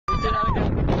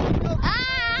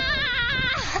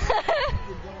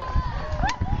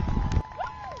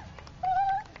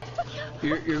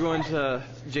you're going to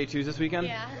J2s this weekend?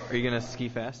 Yeah. Are you going to ski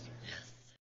fast?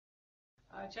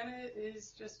 Jenna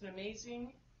is just an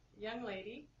amazing young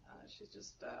lady. She's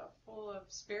just full of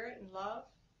spirit and love,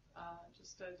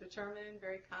 just determined,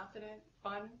 very confident,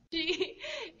 fun. She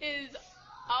is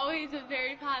always a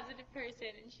very positive person,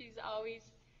 and she's always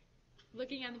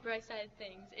looking on the bright side of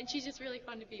things, and she's just really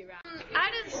fun to be around.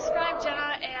 I describe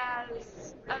Jenna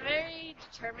as a very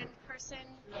determined person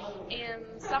and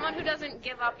someone who doesn't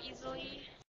give up easily.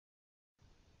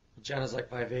 Jenna's like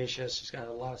vivacious. She's got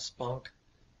a lot of spunk.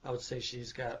 I would say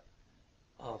she's got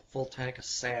a full tank of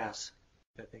sass.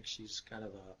 I think she's kind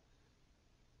of a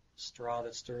straw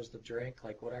that stirs the drink,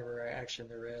 like whatever action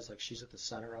there is, like she's at the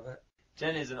center of it.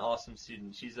 Jen is an awesome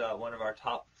student. She's one of our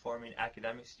top performing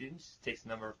academic students. Takes a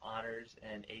number of honors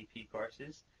and AP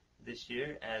courses this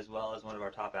year, as well as one of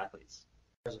our top athletes.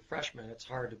 As a freshman, it's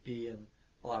hard to be in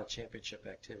a lot of championship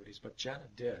activities, but Jenna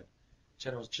did.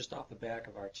 Jenna was just off the back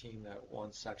of our team that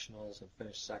won sectionals and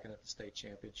finished second at the state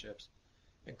championships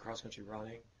in cross-country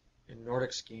running. In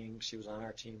Nordic Skiing, she was on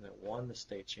our team that won the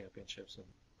state championships. And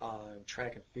in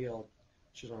track and field,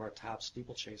 she was one of our top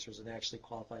steeplechasers and actually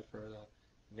qualified for the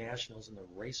nationals in the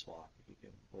race walk, if you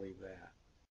can believe that.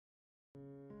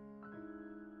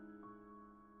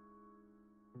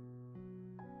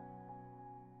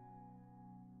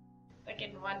 Like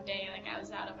in one day, like I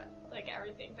was out of it, like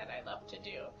everything that I love to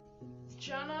do.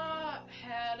 Jenna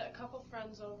had a couple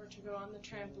friends over to go on the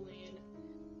trampoline.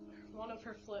 One of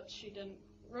her flips, she didn't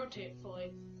rotate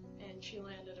fully, and she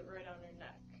landed it right on her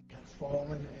neck. Had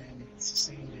fallen and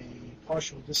sustained a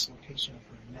partial dislocation of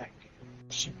her neck.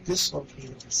 She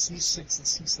dislocated the C6 and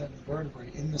C7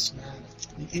 vertebrae in this manner.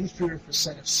 The inferior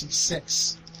facet of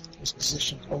C6 was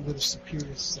positioned over the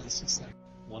superior facet of C7.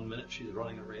 1 minute she's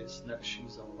running a race, next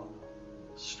she's up on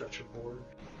a stretcher board.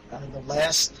 Out of the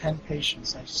last 10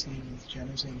 patients I've seen with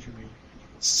Jenna's injury,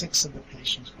 6 of the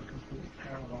patients were completely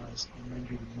paralyzed and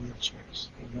rendered in wheelchairs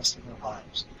for the rest of their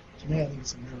lives. To me, I think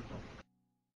it's a miracle.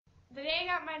 The day I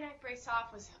got my neck brace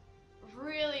off was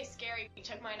really scary. He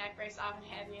took my neck brace off and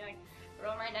had me like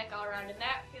roll my neck all around, and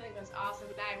that feeling was awesome.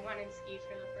 I won and skied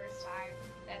for the first time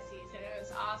that season. It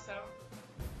was awesome.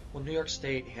 Well, New York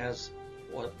State has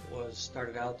what was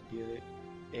started out to be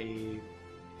a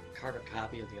carbon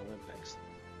copy of the Olympics.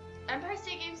 Empire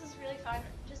State Games was really fun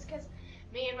just because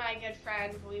me and my good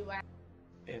friend, we went.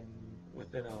 And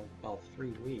within about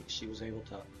 3 weeks, she was able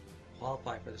to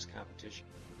qualify for this competition.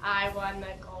 I won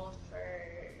the gold for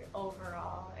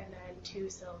overall and then 2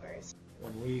 silvers.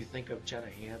 When we think of Jenna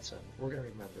Hanson, we're going to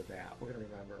remember that. We're going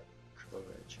to remember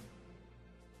courage.